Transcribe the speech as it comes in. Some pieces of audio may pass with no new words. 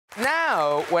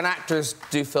Now, when actors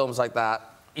do films like that,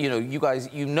 you know, you guys,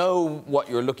 you know what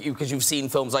you're looking... because you've seen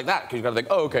films like that, because you're going to think,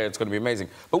 oh, OK, it's going to be amazing.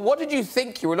 But what did you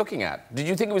think you were looking at? Did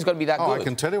you think it was going to be that good? Oh, I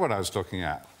can tell you what I was looking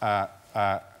at.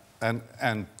 And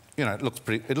you know,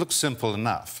 it looks simple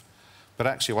enough. But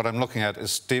actually, what I'm looking at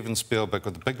is Steven Spielberg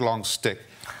with a big, long stick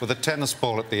with a tennis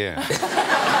ball at the end.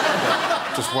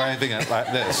 Just waving it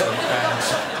like this.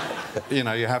 And, you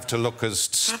know, you have to look as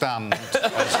stunned as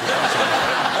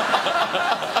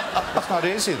It's not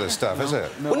easy, this stuff, is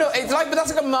it? No. Well, no, it's like, but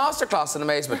that's like a masterclass in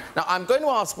amazement. Now, I'm going to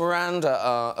ask Miranda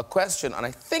a question, and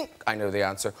I think I know the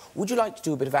answer. Would you like to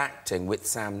do a bit of acting with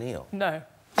Sam Neill? No.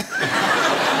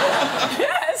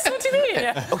 Yes, what do you mean?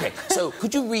 Yeah. OK, so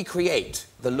could you recreate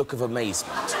the look of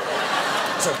amazement?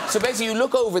 So basically, you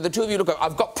look over, the two of you look over.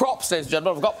 I've got props, ladies and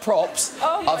gentlemen. I've got props.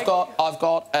 Oh I've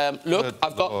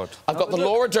got the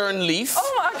Laura Dern leaf.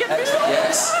 Oh, I get this.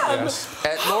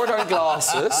 Yes. Laura Dern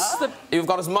glasses. You've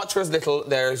got as much or as little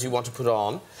there as you want to put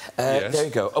on. Yes. There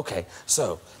you go. OK,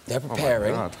 so they're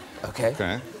preparing. Oh,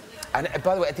 OK. And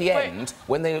by the way, at the end,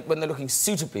 when they're looking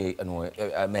suitably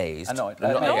amazed... Annoyed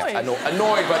by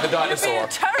the dinosaur.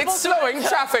 It's slowing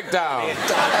traffic down.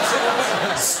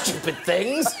 Stupid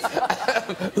things.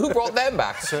 Who brought them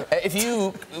back? If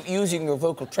you, using your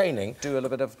vocal training... Do a little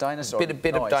bit of dinosaur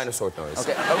bit of dinosaur noise.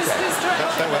 OK.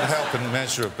 That would help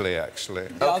immeasurably, actually.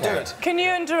 Yeah, I'll do it. Can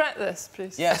you direct this,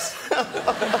 please? Yes.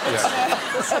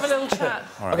 Let's have a little chat.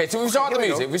 Right. OK, so we start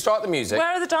the music. Where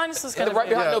are the dinosaurs going to be? Right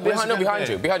behind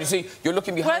you. Behind you. See, you're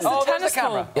looking behind. Where's the there's the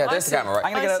camera. Yeah, there's the camera. Right.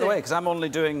 I'm going to get out of the way because I'm only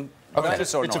doing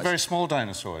dinosaur It's noise. a very small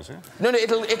dinosaur, is it? No,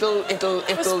 it'll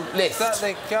lift. That's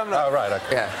the camera. Oh, right,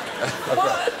 OK. Yeah.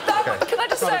 Can I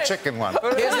just say... It's not a chicken one. That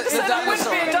would be a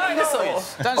dinosaur.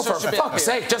 Dinosaur For fuck's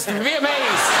sake, just be amazed.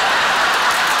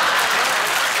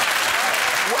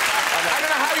 I don't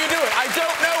know how you do it. I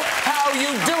don't know how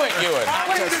you do it, Ewan.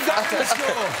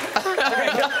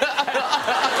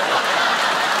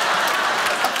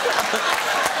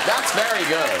 That's very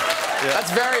good. Yeah.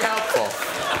 That's very helpful.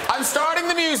 I'm starting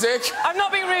the music. I'm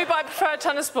not being rude, but I prefer a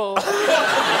tennis ball. OK.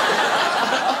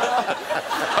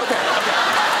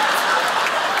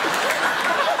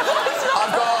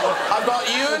 I've got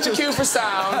Ewan to cue for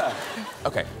sound.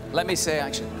 OK. Let me say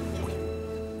action.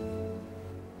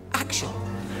 Action.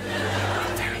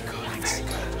 Very good. Very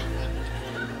good.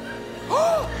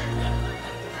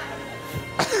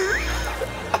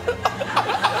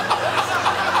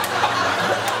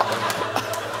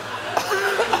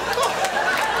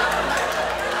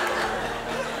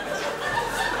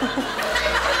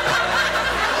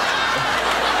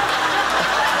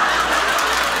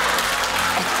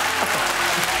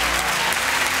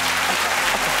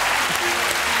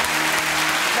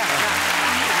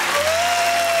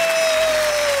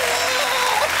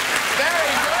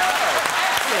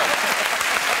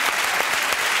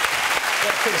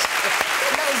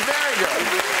 That was very good.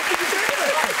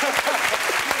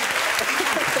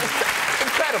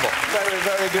 Incredible.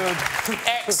 Very good.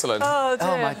 Excellent. Oh, dear.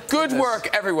 Oh, my Good work,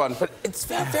 everyone. But it's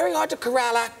very hard to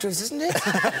corral actors, isn't it?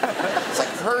 It's like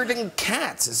herding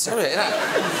cats. It's sort of...